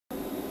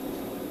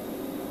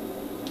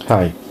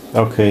Hi,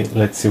 okay,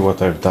 let's see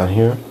what I've done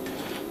here.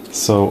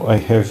 So I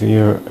have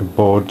here a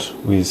board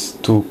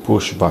with two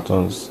push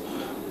buttons.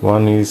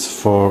 One is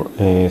for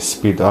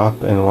speed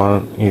up and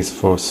one is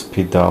for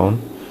speed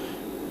down.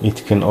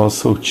 It can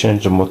also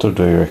change the motor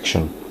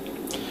direction.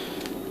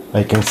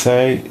 I can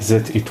say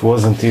that it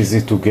wasn't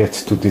easy to get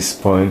to this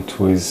point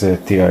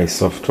with TI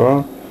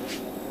software,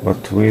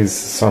 but with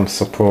some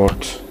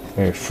support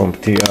from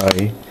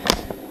TI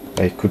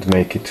I could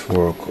make it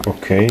work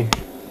okay.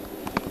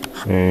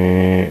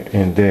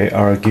 And they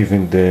are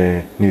giving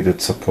the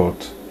needed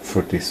support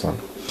for this one.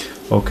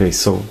 Okay,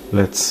 so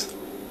let's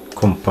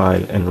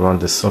compile and run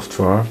the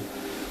software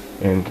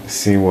and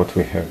see what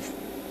we have.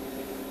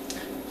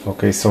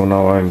 Okay, so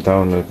now I'm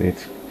downloading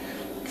it,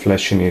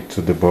 flashing it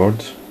to the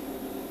board,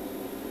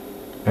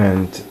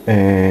 and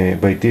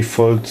by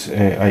default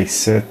I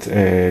set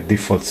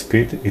default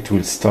speed. It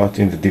will start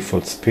in the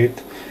default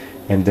speed,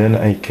 and then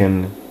I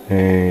can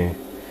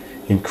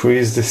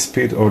increase the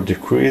speed or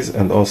decrease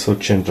and also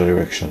change the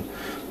direction.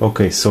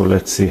 Okay, so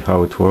let's see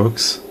how it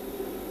works.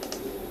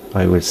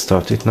 I will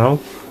start it now,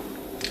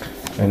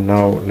 and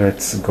now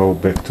let's go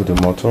back to the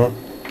motor.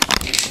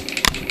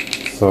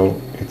 So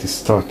it is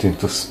starting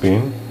to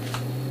spin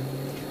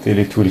till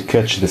it will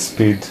catch the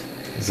speed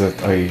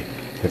that I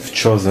have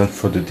chosen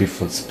for the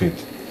default speed.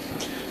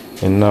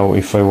 And now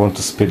if I want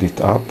to speed it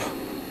up,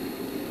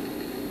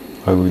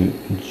 I will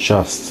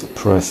just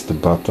press the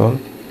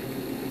button.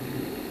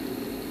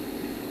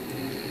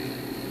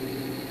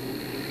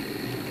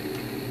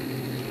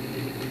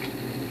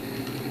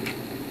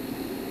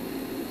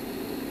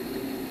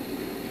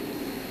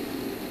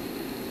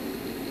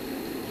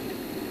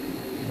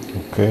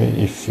 Okay,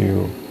 if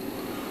you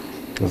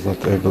was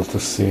not able to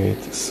see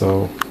it,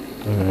 so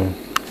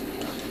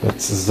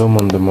let's zoom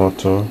on the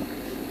motor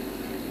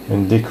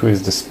and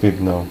decrease the speed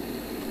now.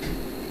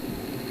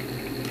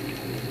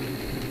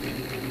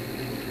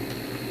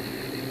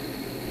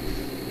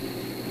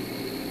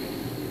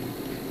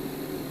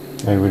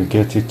 I will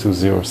get it to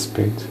 0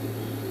 speed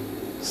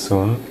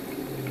soon.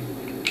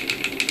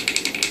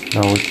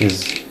 Now it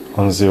is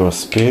on 0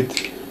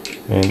 speed,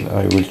 and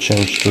I will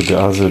change to the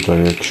other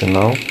direction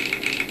now.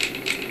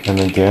 And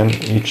again,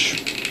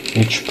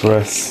 each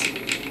press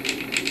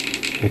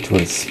it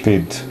will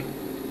speed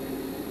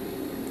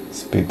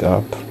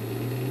up.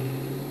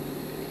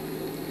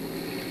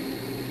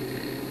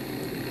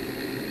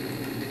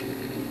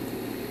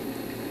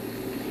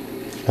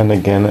 And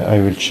again I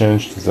will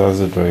change to the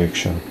other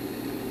direction.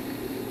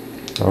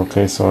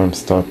 Okay, so I'm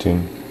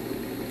starting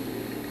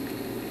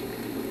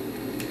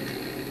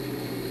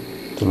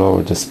to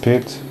lower the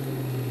speed,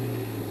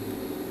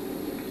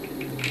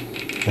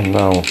 and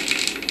now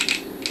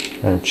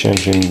I'm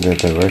changing the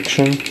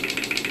direction.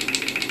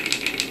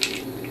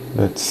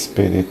 Let's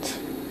speed it.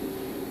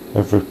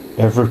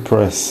 Every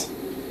press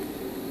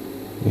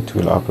it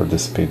will upper the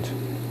speed.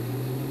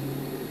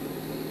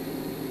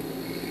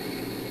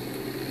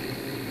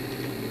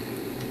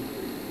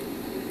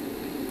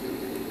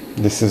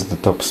 This is the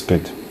top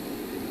speed.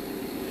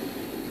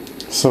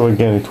 So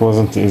again, it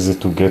wasn't easy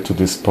to get to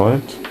this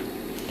point,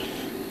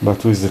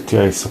 but with the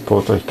TI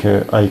support I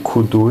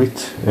could do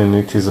it, and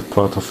it is a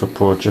part of a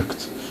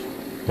project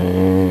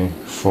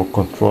for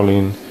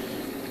controlling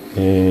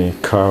a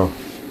car.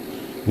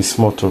 This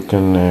motor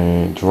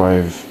can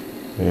drive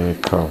a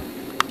car.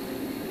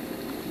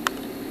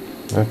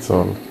 That's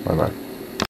all. Bye bye.